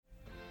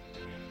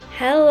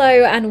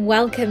Hello and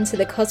welcome to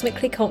the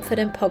Cosmically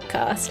Confident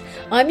podcast.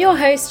 I'm your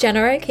host,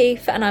 Jenna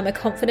O'Keefe, and I'm a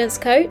confidence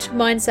coach,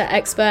 mindset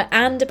expert,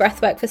 and a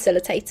breathwork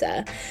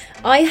facilitator.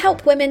 I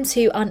help women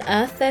to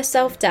unearth their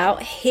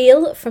self-doubt,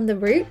 heal from the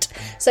root,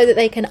 so that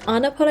they can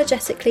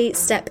unapologetically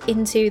step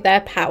into their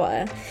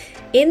power.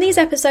 In these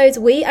episodes,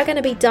 we are going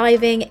to be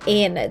diving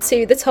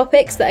into the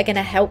topics that are going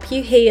to help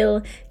you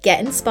heal, get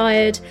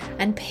inspired,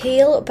 and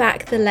peel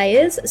back the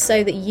layers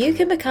so that you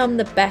can become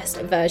the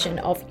best version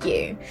of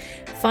you.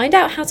 Find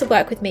out how to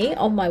work with me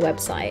on my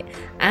website.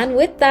 And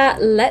with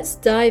that, let's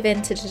dive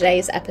into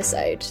today's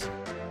episode.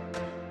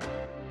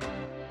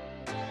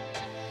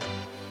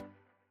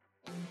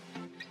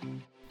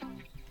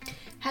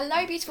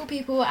 Hello beautiful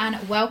people,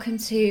 and welcome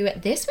to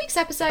this week's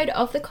episode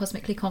of the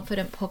Cosmically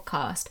Confident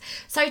podcast.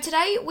 So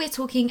today we're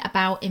talking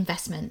about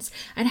investments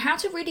and how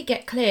to really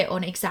get clear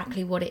on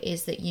exactly what it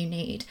is that you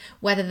need,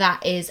 whether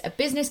that is a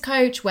business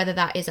coach, whether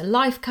that is a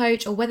life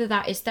coach, or whether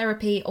that is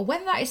therapy, or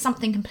whether that is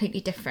something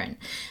completely different.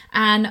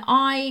 And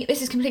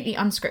this is completely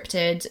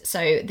unscripted,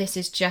 so this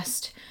is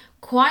just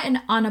quite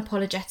an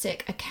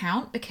unapologetic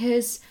account,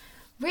 because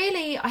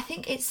really I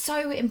think it's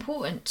so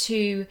important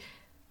to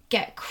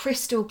get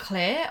crystal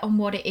clear on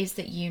what it is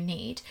that you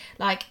need.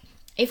 Like,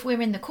 if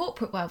we're in the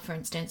corporate world, for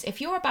instance,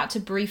 if you're about to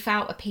brief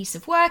out a piece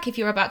of work, if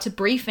you're about to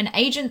brief an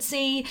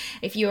agency,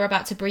 if you're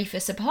about to brief a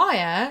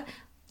supplier,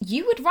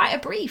 you would write a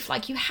brief.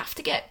 Like, you have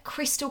to get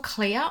crystal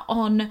clear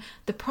on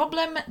the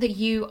problem that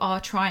you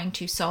are trying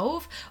to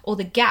solve, or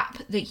the gap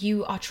that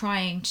you are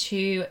trying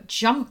to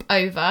jump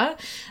over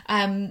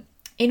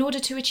in order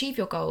to achieve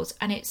your goals.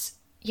 And it's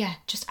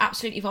just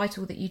absolutely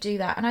vital that you do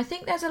that. And I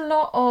think there's a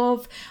lot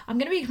of, I'm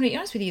going to be completely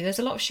honest with you, there's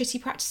a lot of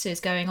shitty practices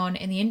going on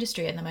in the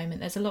industry at the moment.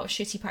 There's a lot of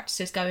shitty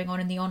practices going on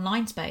in the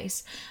online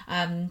space.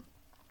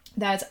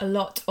 There's a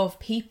lot of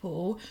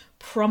people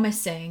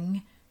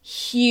promising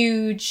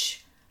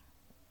huge,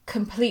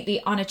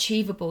 completely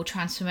unachievable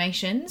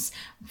transformations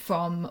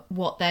from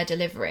what they're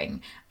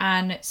delivering.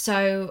 And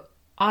so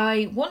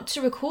I want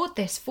to record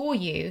this for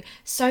you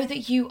so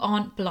that you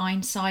aren't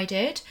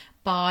blindsided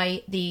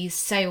by these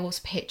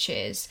sales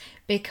pitches,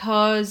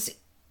 because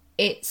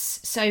it's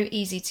so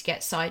easy to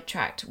get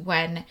sidetracked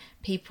when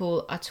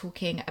people are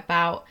talking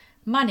about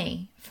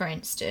money, for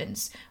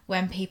instance,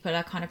 when people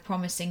are kind of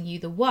promising you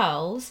the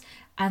world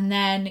and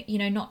then,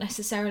 not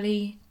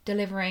necessarily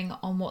delivering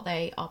on what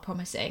they are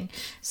promising.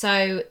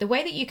 So the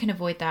way that you can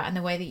avoid that, and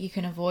the way that you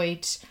can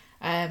avoid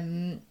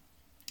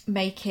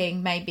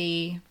making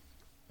maybe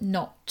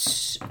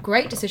not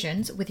great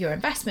decisions with your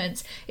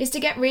investments, is to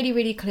get really,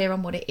 really clear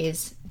on what it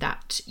is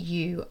that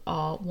you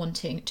are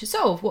wanting to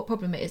solve, what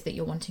problem it is that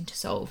you're wanting to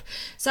solve.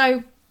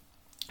 So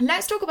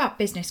let's talk about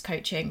business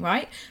coaching,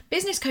 right?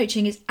 Business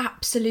coaching is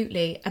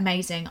absolutely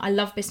amazing. I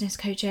love business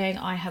coaching.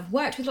 I have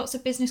worked with lots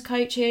of business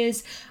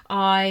coaches.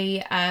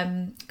 I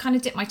kind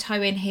of dip my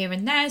toe in here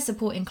and there,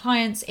 supporting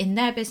clients in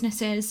their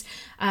businesses.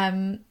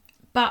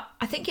 But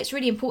I think it's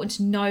really important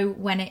to know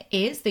when it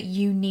is that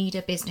you need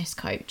a business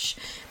coach,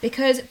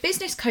 because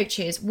business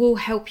coaches will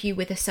help you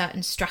with a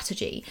certain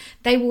strategy.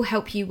 They will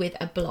help you with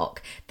a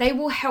block. They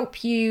will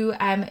help you,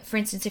 for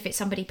instance, if it's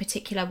somebody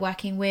particular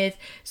working with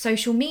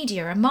social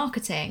media and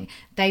marketing,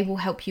 they will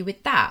help you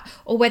with that.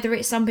 Or whether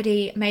it's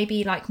somebody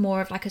maybe like more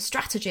of like a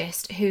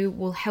strategist who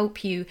will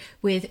help you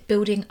with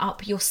building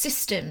up your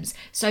systems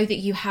so that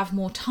you have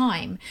more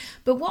time.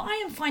 But what I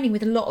am finding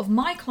with a lot of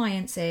my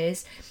clients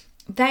is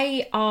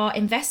they are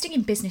investing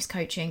in business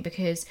coaching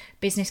because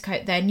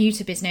they're new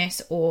to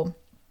business, or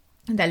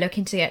they're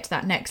looking to get to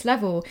that next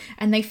level,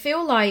 and they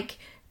feel like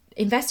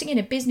investing in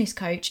a business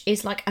coach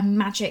is like a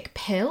magic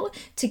pill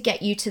to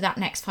get you to that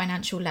next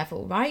financial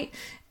level, right?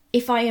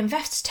 If I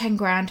invest 10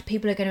 grand,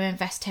 people are going to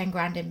invest 10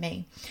 grand in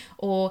me.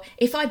 Or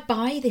if I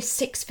buy this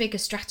 6-figure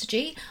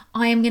strategy,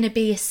 I am going to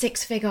be a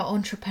 6-figure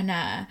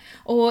entrepreneur.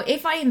 Or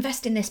if I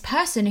invest in this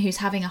person who's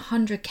having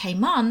 100k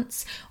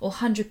months or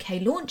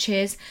 100k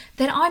launches,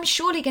 then I'm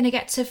surely going to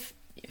get to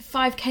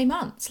 5k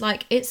months.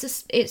 Like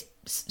it's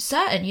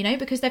certain,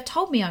 because they've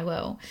told me I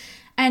will.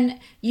 And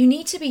you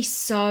need to be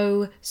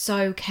so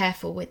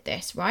careful with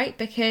this, right?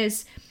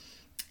 Because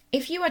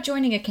if you are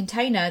joining a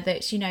container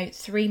that's,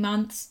 3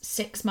 months,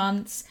 6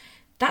 months,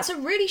 that's a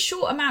really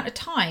short amount of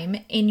time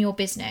in your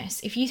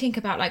business. If you think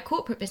about like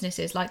corporate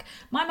businesses, like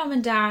my mum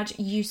and dad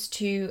used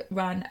to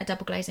run a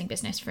double glazing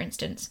business, for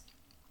instance.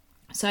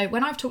 So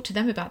when I've talked to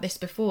them about this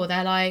before,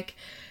 they're like,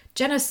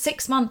 Jenna,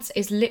 6 months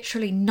is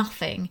literally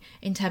nothing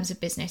in terms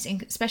of business,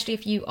 especially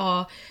if you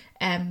are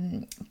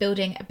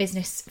building a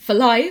business for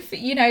life,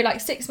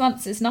 like 6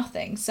 months is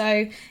nothing.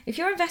 So if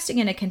you're investing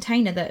in a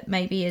container that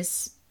maybe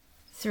is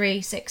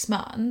 3-6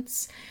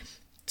 months,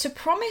 to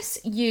promise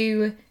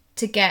you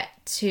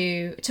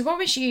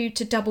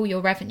to double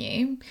your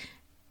revenue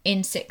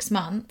in 6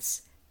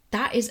 months,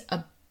 that is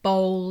a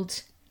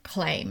bold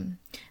claim.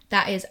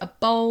 That is a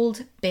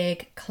bold,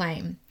 big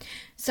claim.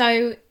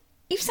 So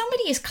if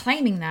somebody is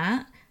claiming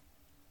that,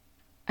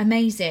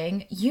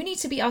 amazing, you need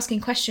to be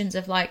asking questions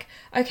of like,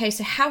 okay,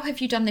 so how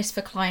have you done this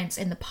for clients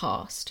in the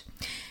past?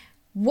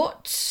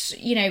 what,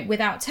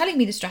 without telling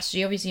me the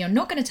strategy, obviously you're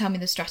not going to tell me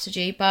the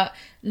strategy, but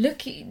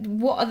look,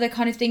 what are the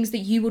kind of things that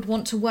you would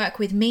want to work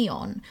with me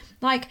on?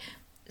 Like,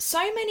 so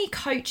many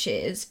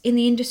coaches in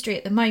the industry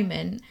at the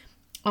moment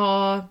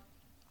are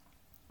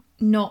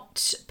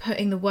not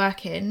putting the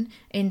work in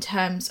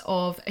terms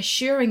of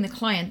assuring the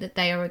client that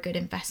they are a good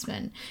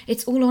investment.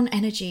 It's all on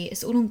energy,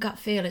 it's all on gut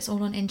feel, it's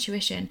all on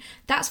intuition.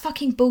 That's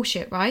fucking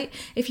bullshit, right?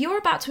 If you're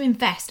about to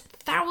invest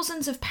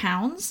thousands of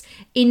pounds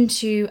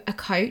into a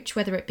coach,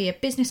 whether it be a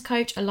business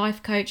coach, a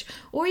life coach,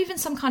 or even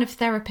some kind of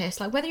therapist,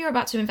 like whether you're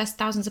about to invest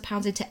thousands of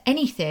pounds into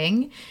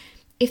anything,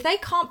 if they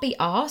can't be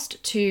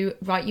asked to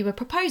write you a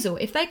proposal,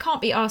 if they can't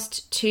be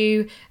asked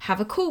to have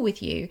a call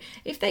with you,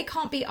 if they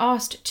can't be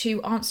asked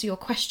to answer your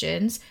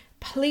questions,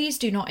 please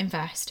do not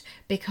invest,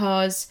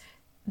 because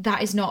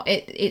that is not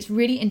it. It's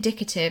really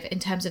indicative in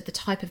terms of the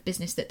type of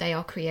business that they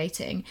are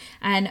creating.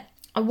 And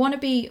I want to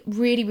be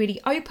really,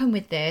 really open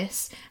with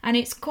this. And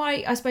it's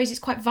quite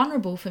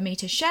vulnerable for me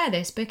to share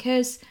this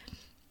because,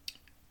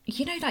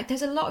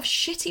 there's a lot of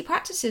shitty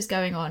practices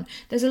going on.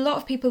 There's a lot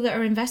of people that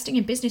are investing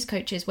in business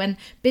coaches when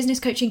business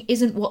coaching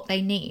isn't what they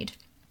need.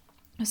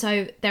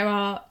 So there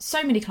are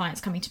so many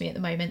clients coming to me at the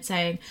moment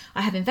saying,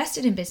 I have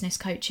invested in business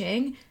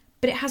coaching,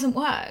 but it hasn't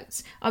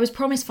worked. I was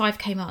promised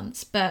 5k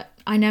months, but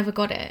I never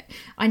got it.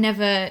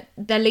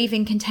 They're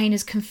leaving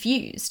containers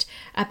confused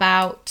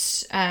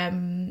about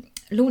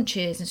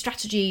launches and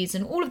strategies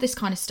and all of this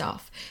kind of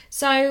stuff.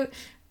 So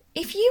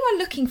if you are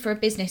looking for a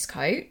business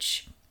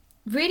coach,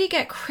 really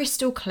get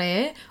crystal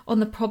clear on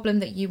the problem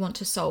that you want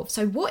to solve.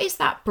 So what is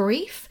that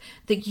brief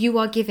that you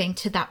are giving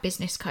to that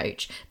business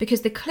coach?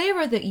 Because the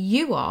clearer that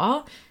you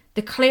are,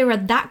 the clearer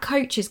that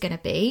coach is going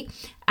to be,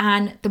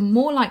 and the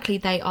more likely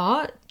they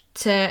are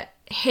to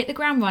hit the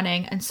ground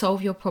running and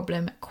solve your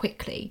problem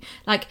quickly.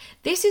 Like,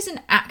 this is an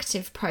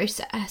active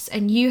process,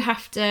 and you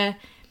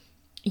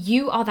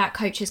are that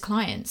coach's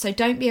client. So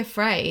don't be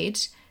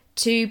afraid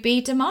to be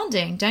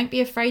demanding. Don't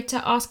be afraid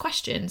to ask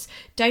questions.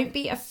 Don't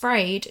be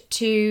afraid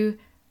to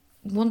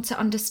want to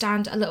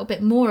understand a little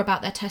bit more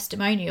about their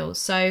testimonials.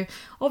 So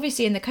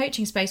obviously in the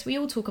coaching space, we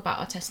all talk about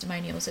our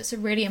testimonials. It's a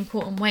really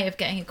important way of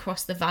getting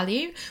across the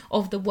value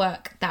of the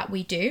work that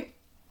we do.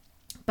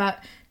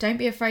 But don't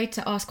be afraid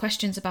to ask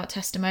questions about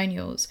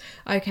testimonials.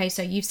 Okay,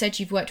 so you've said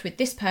you've worked with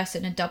this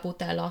person and doubled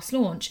their last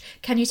launch.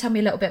 Can you tell me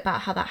a little bit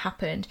about how that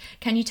happened?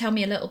 Can you tell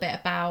me a little bit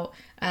about,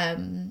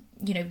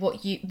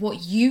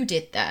 what you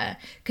did there?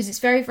 Because it's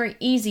very, very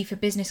easy for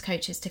business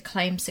coaches to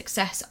claim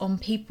success on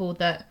people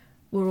that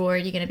were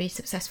already going to be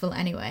successful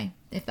anyway,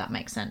 if that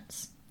makes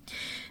sense.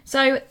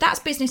 So that's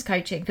business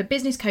coaching. For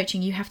business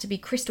coaching, you have to be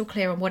crystal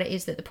clear on what it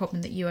is that the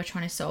problem that you are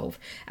trying to solve.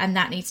 And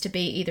that needs to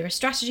be either a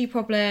strategy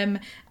problem,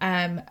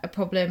 a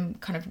problem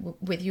kind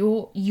of with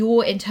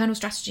your internal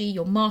strategy,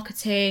 your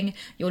marketing,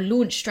 your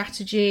launch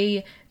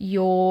strategy,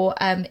 your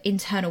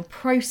internal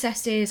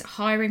processes,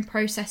 hiring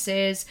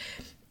processes,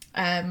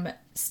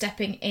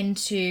 stepping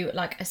into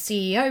like a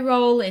CEO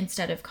role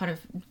instead of kind of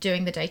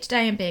doing the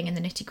day-to-day and being in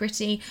the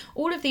nitty-gritty.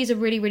 All of these are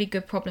really, really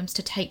good problems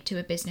to take to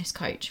a business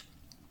coach.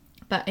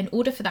 But in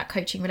order for that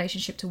coaching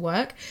relationship to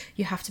work,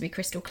 you have to be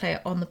crystal clear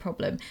on the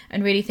problem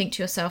and really think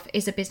to yourself,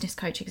 is a business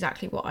coach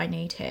exactly what I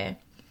need here?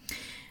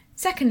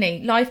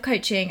 Secondly, life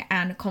coaching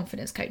and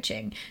confidence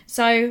coaching.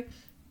 So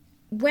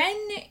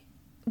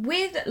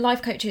with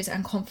life coaches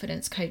and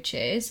confidence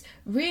coaches,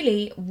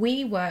 really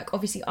we work,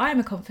 obviously I'm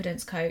a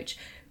confidence coach,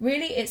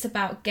 really it's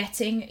about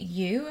getting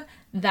you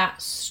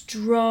that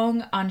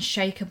strong,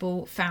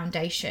 unshakable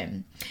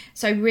foundation.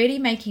 So really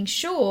making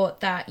sure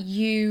that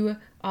you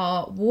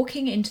are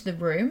walking into the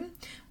room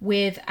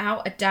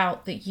without a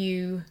doubt that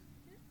you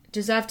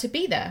deserve to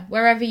be there,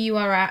 wherever you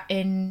are at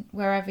in life,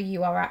 wherever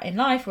you are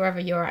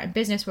at in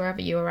business, wherever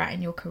you are at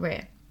in your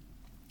career.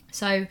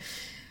 So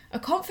a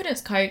confidence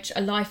coach,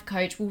 a life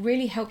coach will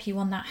really help you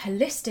on that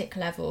holistic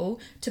level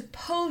to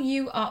pull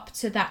you up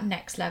to that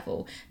next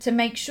level, to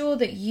make sure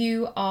that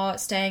you are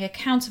staying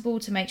accountable,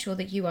 to make sure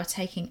that you are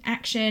taking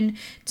action,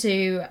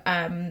 to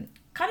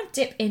kind of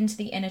dip into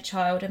the inner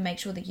child and make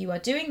sure that you are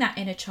doing that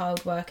inner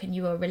child work and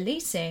you are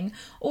releasing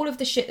all of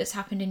the shit that's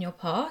happened in your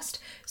past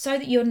so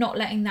that you're not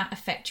letting that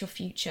affect your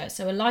future.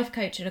 So a life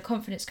coach and a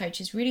confidence coach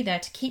is really there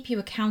to keep you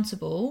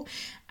accountable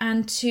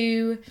and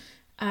to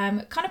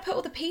kind of put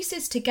all the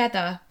pieces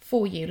together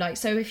for you. Like,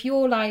 so if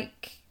you're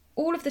like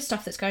all of the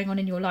stuff that's going on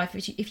in your life,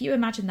 if you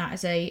imagine that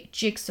as a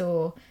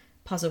jigsaw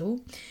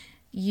puzzle,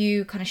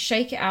 you kind of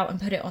shake it out and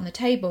put it on the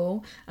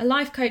table. A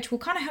life coach will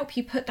kind of help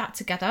you put that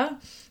together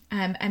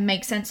and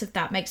make sense of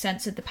that, make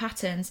sense of the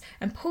patterns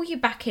and pull you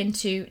back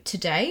into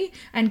today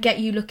and get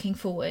you looking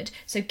forward.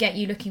 So get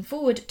you looking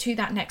forward to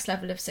that next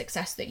level of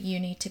success that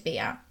you need to be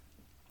at.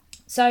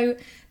 So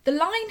the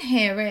line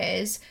here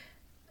is,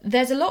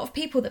 there's a lot of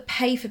people that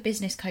pay for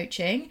business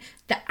coaching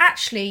that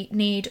actually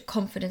need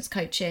confidence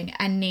coaching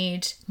and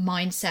need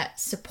mindset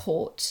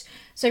support.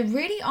 So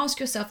really ask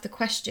yourself the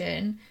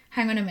question,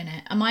 hang on a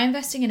minute, am I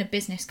investing in a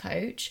business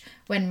coach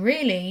when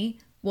really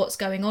What's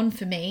going on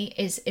for me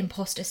is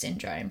imposter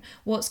syndrome.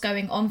 What's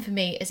going on for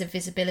me is a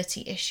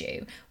visibility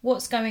issue.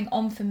 What's going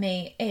on for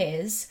me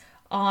is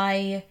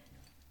I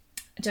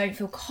don't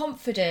feel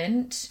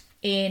confident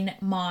in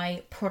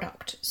my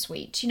product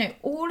suite.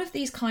 All of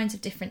these kinds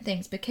of different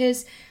things,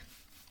 because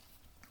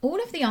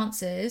all of the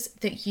answers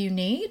that you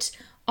need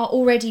are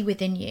already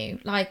within you.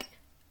 Like,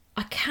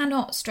 I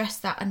cannot stress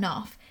that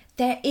enough.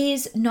 There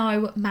is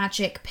no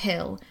magic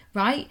pill,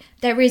 right?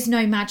 There is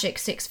no magic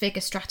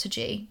 6-figure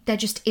strategy. There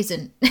just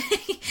isn't.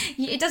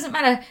 It doesn't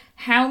matter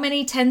how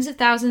many tens of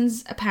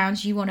thousands of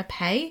pounds you want to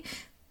pay.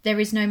 There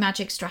is no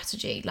magic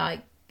strategy.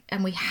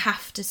 And we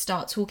have to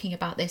start talking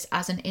about this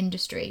as an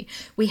industry.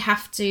 We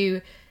have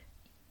to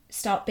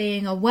start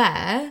being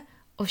aware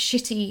of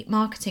shitty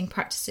marketing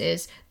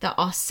practices that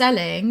are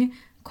selling,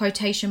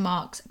 quotation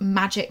marks,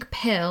 magic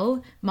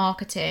pill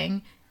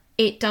marketing.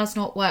 It does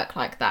not work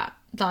like that.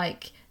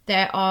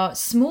 There are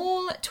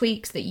small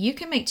tweaks that you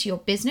can make to your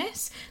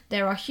business.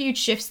 There are huge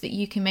shifts that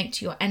you can make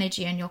to your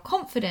energy and your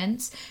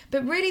confidence.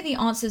 But really the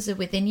answers are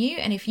within you.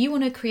 And if you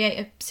want to create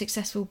a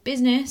successful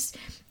business,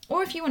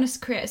 or if you want to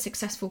create a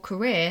successful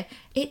career,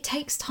 it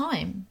takes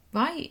time,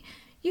 right?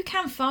 You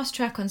can fast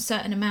track on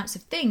certain amounts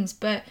of things,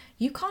 but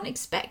you can't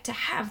expect to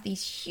have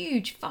these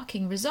huge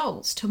fucking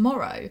results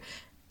tomorrow.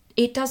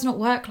 It does not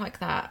work like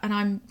that. And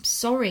I'm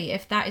sorry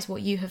if that is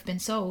what you have been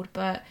sold,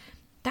 but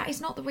that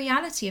is not the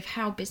reality of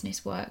how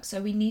business works.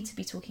 So we need to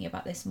be talking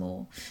about this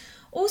more.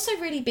 Also,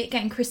 really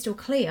getting crystal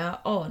clear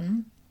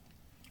on,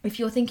 if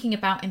you're thinking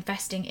about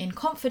investing in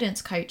confidence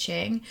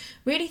coaching,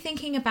 really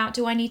thinking about,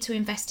 do I need to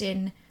invest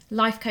in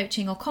life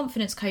coaching or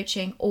confidence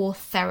coaching or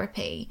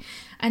therapy?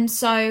 And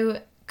so,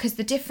 because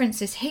the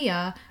differences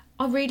here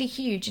are really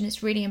huge, and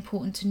it's really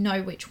important to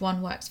know which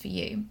one works for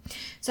you.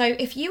 So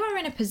if you are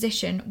in a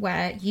position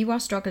where you are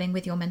struggling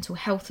with your mental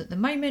health at the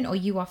moment, or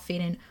you are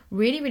feeling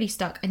really, really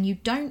stuck and you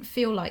don't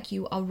feel like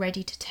you are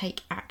ready to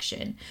take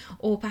action,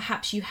 or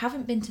perhaps you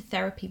haven't been to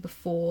therapy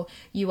before,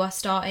 you are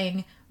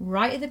starting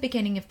right at the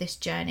beginning of this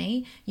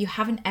journey, you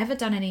haven't ever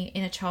done any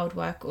inner child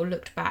work or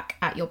looked back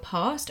at your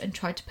past and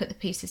tried to put the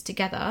pieces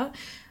together,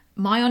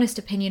 my honest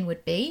opinion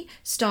would be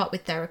start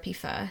with therapy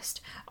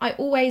first. I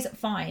always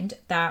find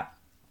that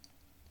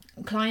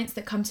clients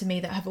that come to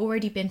me that have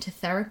already been to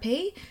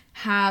therapy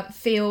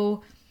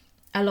feel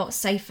a lot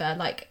safer.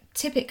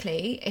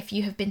 Typically, if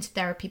you have been to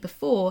therapy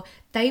before,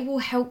 they will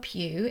help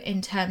you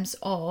in terms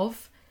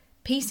of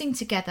piecing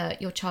together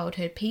your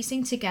childhood,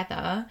 piecing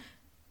together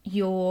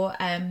your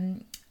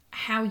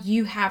how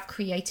you have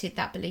created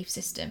that belief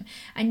system.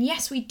 And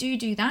yes, we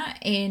do that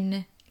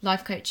in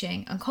life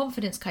coaching and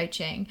confidence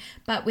coaching,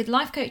 but with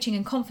life coaching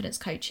and confidence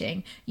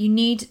coaching, you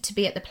need to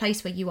be at the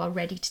place where you are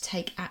ready to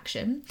take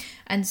action.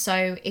 And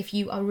so if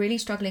you are really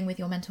struggling with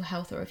your mental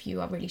health, or if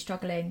you are really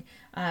struggling,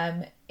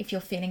 if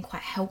you're feeling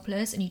quite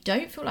helpless and you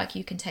don't feel like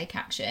you can take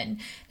action,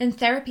 then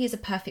therapy is a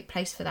perfect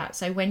place for that.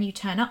 So when you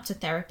turn up to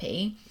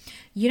therapy,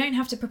 you don't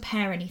have to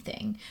prepare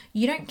anything.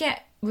 You don't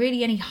get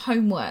really any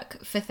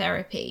homework for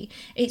therapy.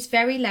 It's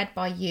very led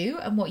by you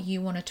and what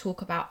you want to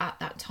talk about at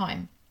that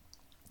time.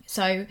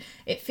 So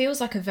it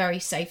feels like a very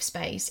safe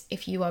space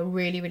if you are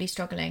really, really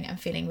struggling and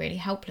feeling really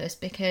helpless,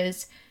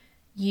 because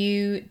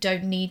you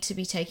don't need to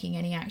be taking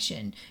any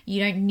action.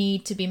 You don't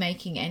need to be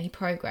making any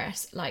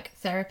progress.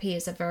 Therapy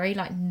is a very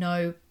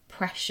no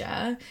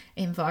pressure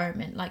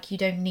environment. You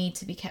don't need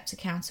to be kept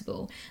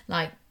accountable.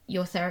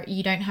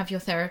 You don't have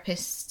your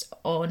therapist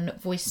on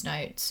voice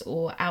notes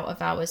or out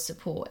of hours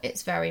support.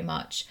 It's very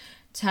much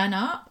turn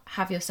up,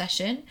 have your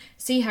session,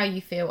 see how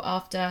you feel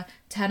after,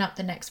 turn up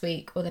the next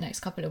week or the next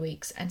couple of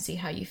weeks and see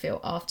how you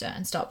feel after,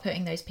 and start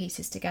putting those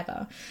pieces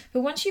together.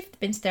 But once you've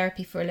been to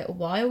therapy for a little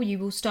while, you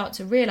will start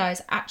to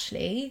realise,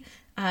 actually,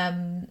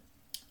 I'm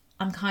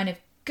kind of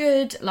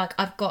good.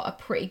 I've got a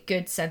pretty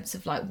good sense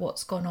of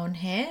what's gone on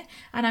here,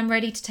 and I'm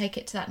ready to take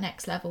it to that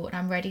next level, and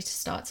I'm ready to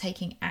start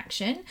taking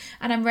action,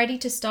 and I'm ready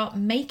to start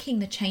making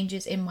the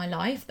changes in my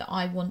life that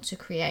I want to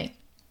create.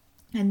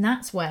 And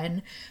that's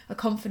when a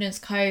confidence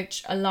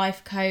coach, a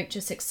life coach,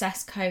 a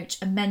success coach,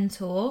 a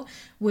mentor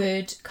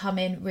would come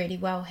in really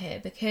well here,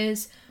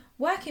 because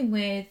working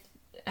with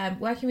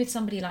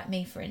somebody like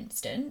me, for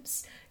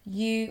instance,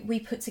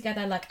 we put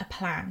together a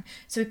plan.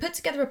 So we put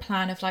together a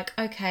plan of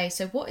okay,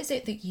 so what is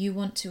it that you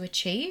want to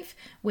achieve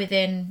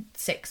within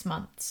 6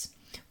 months?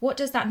 What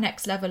does that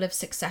next level of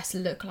success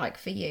look like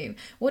for you?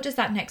 What does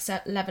that next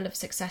level of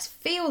success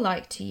feel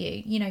like to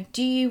you?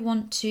 Do you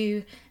want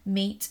to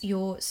meet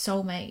your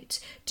soulmate?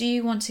 Do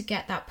you want to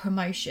get that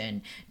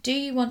promotion? Do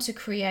you want to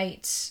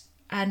create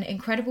an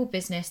incredible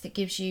business that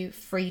gives you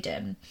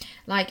freedom?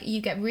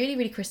 You get really,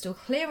 really crystal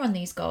clear on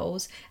these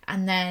goals,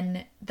 and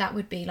then that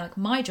would be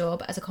my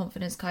job as a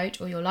confidence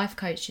coach, or your life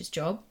coach's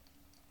job,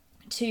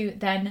 to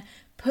then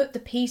put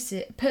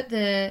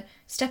the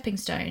stepping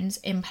stones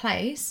in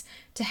place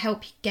to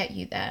help get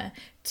you there,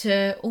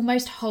 to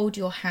almost hold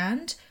your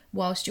hand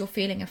whilst you're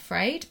feeling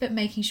afraid, but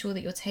making sure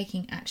that you're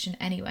taking action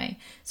anyway.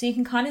 So you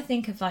can kind of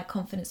think of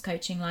confidence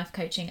coaching, life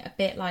coaching, a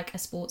bit like a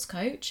sports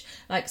coach,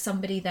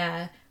 somebody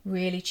there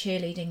really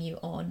cheerleading you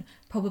on,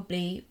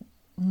 probably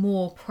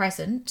more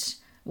present.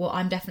 Well,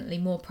 I'm definitely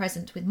more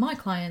present with my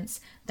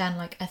clients than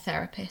like a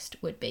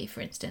therapist would be.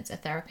 For instance, a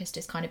therapist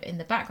is kind of in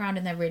the background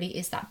and there really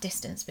is that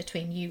distance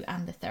between you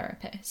and the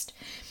therapist.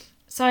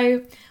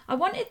 So I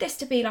wanted this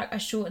to be like a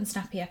short and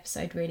snappy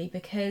episode really,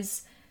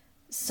 because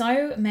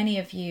so many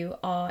of you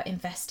are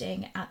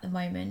investing at the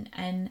moment,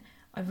 and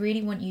I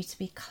really want you to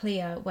be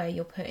clear where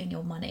you're putting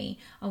your money.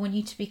 I want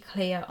you to be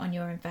clear on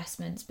your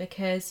investments,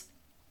 because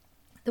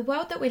the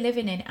world that we're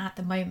living in at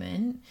the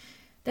moment,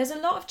 there's a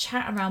lot of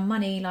chat around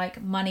money,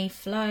 like money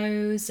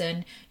flows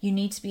and you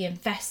need to be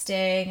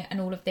investing and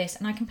all of this.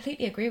 And I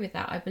completely agree with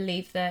that. I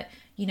believe that,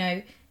 you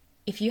know,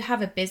 if you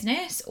have a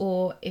business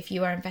or if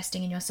you are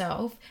investing in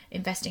yourself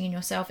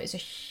is a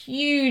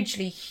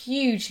hugely,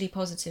 hugely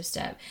positive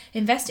step.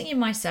 Investing in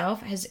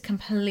myself has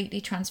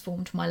completely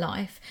transformed my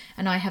life,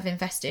 and I have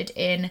invested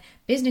in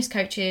business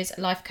coaches,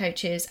 life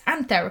coaches,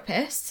 and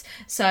therapists.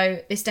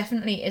 So this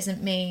definitely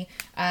isn't me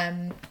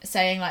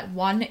saying like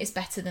one is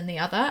better than the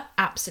other.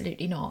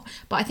 Absolutely not.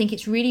 But I think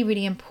it's really,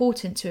 really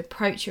important to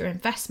approach your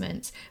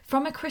investments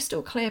from a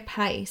crystal clear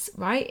place,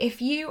 right?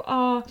 If you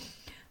are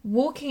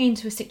walking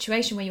into a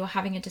situation where you're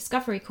having a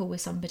discovery call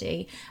with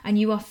somebody and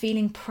you are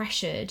feeling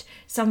pressured,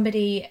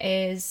 somebody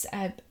is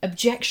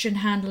objection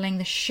handling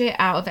the shit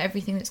out of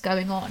everything that's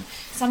going on,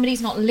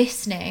 somebody's not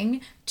listening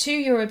to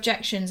your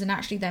objections and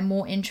actually they're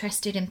more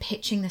interested in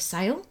pitching the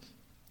sale,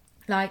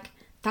 like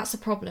that's a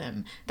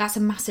problem. That's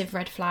a massive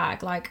red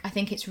flag. Like I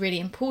think it's really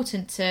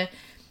important to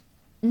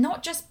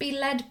not just be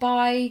led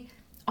by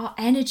our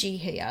energy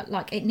here.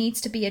 Like it needs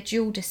to be a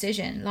dual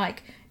decision.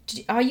 Like,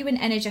 are you an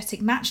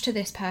energetic match to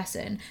this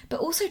person? But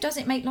also, does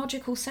it make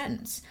logical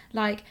sense?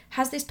 Like,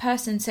 has this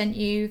person sent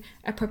you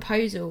a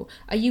proposal?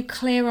 Are you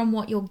clear on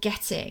what you're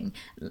getting?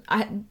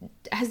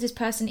 Has this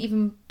person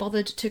even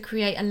bothered to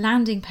create a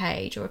landing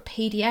page or a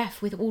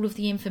PDF with all of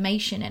the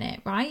information in it,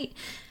 right?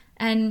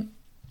 And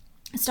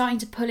starting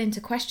to pull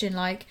into question,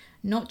 like,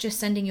 not just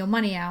sending your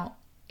money out,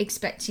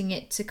 expecting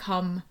it to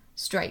come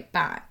straight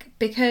back.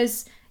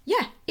 Because,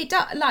 yeah, it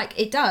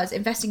does.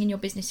 Investing in your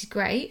business is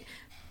great,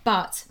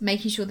 but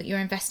making sure that you're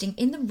investing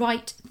in the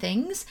right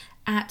things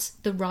at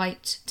the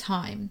right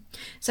time.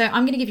 So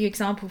I'm going to give you an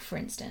example, for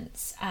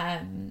instance.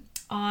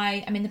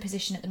 I am in the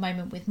position at the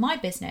moment with my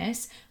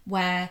business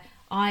where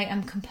I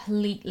am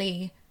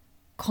completely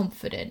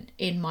confident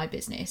in my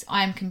business.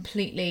 You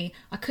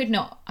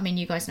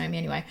guys know me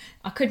anyway.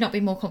 I could not be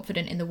more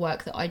confident in the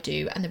work that I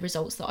do and the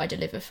results that I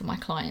deliver for my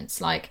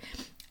clients.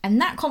 And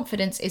that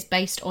confidence is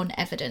based on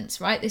evidence,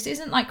 right? This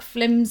isn't like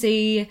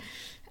flimsy,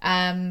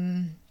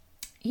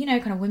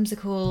 kind of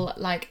whimsical,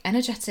 like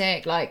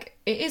energetic, like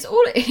it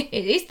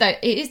is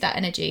that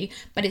energy,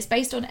 but it's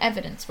based on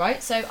evidence,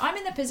 right? So I'm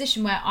in the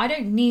position where I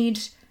don't need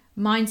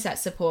mindset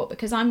support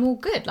because I'm all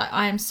good. Like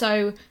I am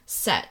so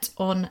set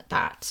on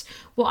that.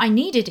 What I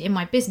needed in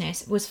my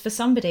business was for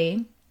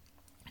somebody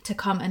to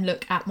come and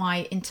look at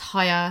my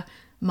entire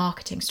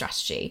marketing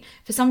strategy,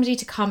 for somebody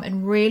to come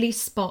and really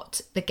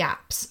spot the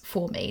gaps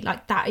for me.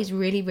 Like that is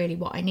really, really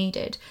what I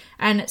needed.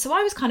 And so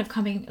I was kind of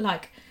coming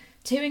like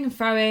toing and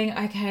froing.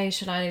 Okay,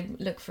 should I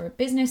look for a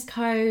business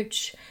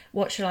coach?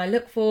 What should I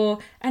look for?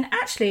 And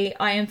actually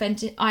I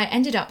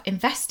ended up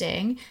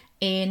investing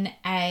in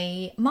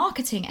a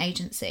marketing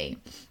agency.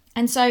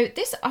 And so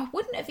this, I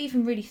wouldn't have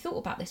even really thought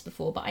about this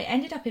before, but I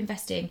ended up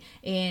investing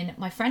in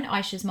my friend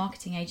Aisha's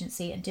marketing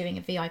agency and doing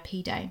a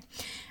VIP day.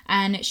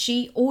 And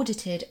she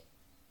audited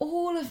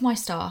all of my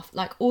stuff,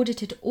 like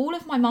audited all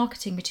of my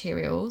marketing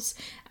materials,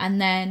 and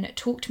then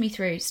talked me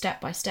through step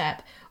by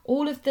step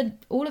all of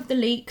the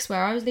leaks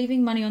where I was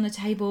leaving money on the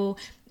table,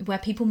 where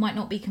people might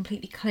not be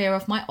completely clear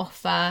of my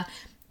offer,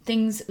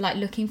 things like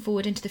looking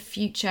forward into the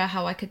future,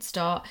 how I could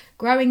start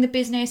growing the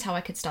business, how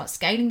I could start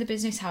scaling the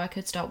business, how I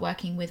could start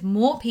working with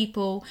more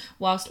people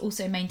whilst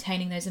also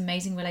maintaining those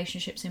amazing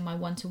relationships in my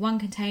one-to-one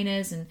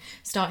containers and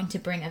starting to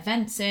bring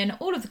events in,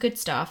 all of the good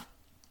stuff.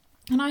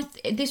 And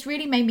this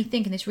really made me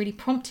think, and this really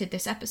prompted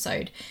this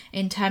episode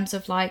in terms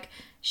of like,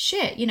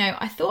 shit,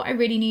 I thought I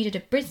really needed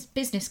a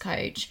business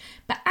coach,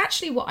 but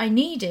actually what I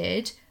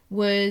needed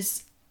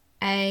was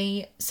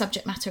a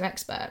subject matter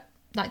expert.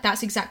 Like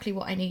that's exactly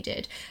what I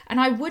needed. And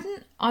I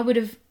would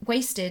have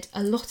wasted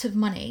a lot of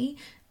money.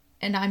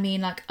 And I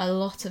mean like a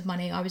lot of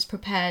money. I was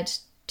prepared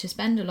to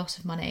spend a lot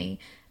of money,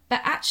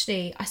 but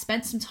actually I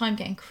spent some time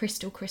getting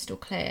crystal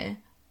clear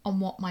on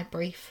what my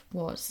brief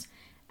was.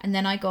 And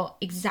then I got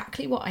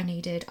exactly what I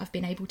needed. I've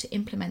been able to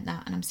implement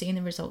that and I'm seeing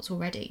the results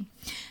already.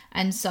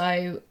 And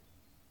so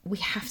we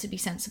have to be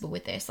sensible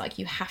with this. Like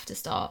you have to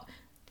start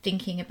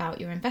thinking about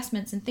your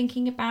investments and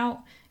thinking about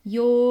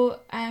your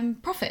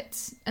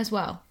profits as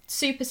well.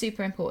 Super,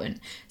 super important.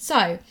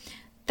 So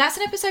that's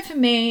an episode for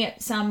me.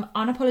 Some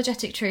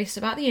unapologetic truths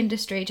about the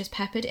industry just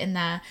peppered in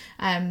there.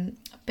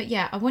 But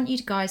yeah, I want you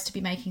guys to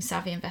be making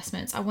savvy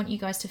investments. I want you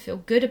guys to feel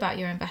good about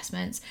your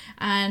investments.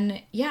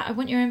 And yeah, I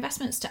want your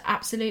investments to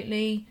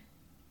absolutely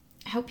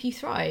help you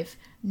thrive,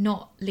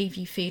 not leave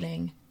you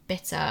feeling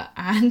bitter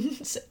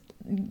and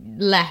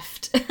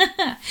left.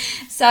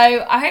 So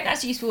I hope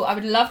that's useful. I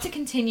would love to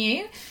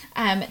continue.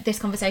 this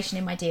conversation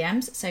in my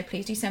DMs. So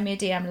please do send me a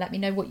DM. Let me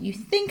know what you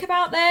think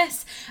about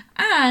this.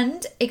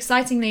 And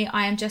excitingly,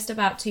 I am just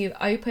about to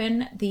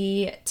open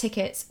the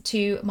tickets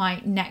to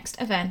my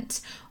next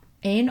event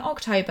in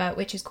October,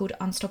 which is called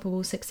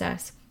Unstoppable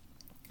Success.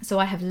 So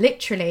I have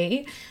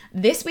literally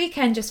this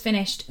weekend just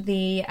finished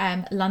the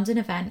London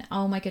event.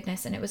 Oh my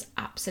goodness. And it was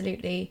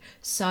absolutely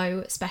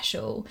so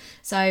special.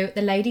 So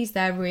the ladies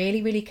there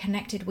really, really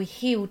connected. We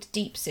healed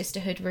deep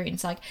sisterhood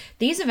wounds. Like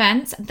these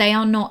events, they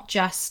are not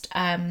just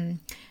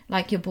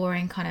like your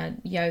boring kind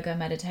of yoga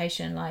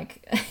meditation,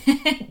 like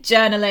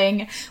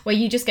journaling, where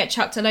you just get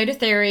chucked a load of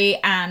theory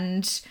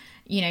and,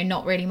 you know,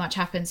 not really much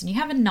happens and you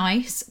have a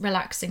nice,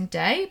 relaxing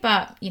day,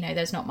 but, you know,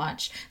 there's not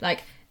much.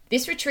 Like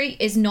this retreat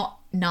is not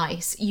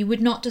nice. You would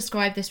not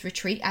describe this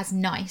retreat as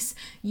nice.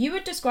 You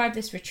would describe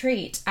this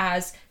retreat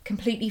as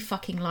completely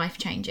fucking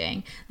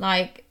life-changing.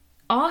 Like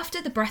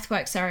after the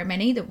breathwork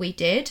ceremony that we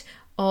did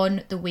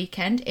on the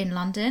weekend in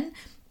London,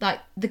 like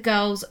the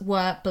girls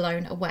were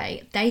blown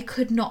away. They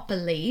could not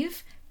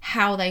believe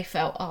how they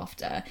felt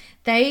after.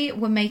 They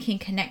were making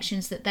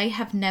connections that they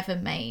have never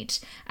made.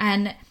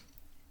 And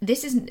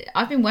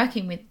I've been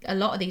working with a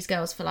lot of these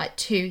girls for like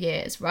 2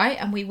 years,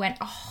 right? And we went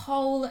a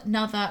whole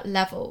nother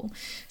level.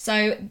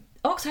 So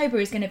October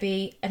is going to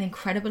be an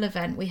incredible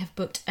event. We have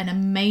booked an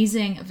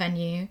amazing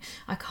venue.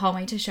 I can't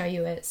wait to show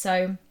you it.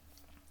 So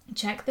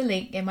check the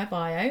link in my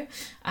bio.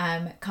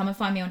 Come and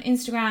find me on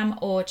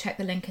Instagram or check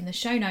the link in the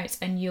show notes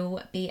and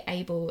you'll be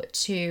able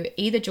to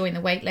either join the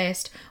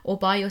waitlist or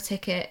buy your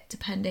ticket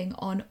depending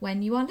on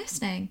when you are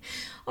listening.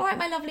 All right,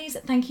 my lovelies,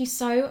 thank you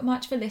so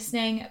much for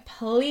listening.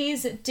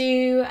 Please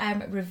do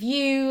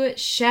review,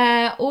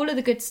 share, all of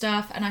the good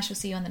stuff, and I shall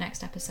see you on the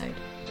next episode.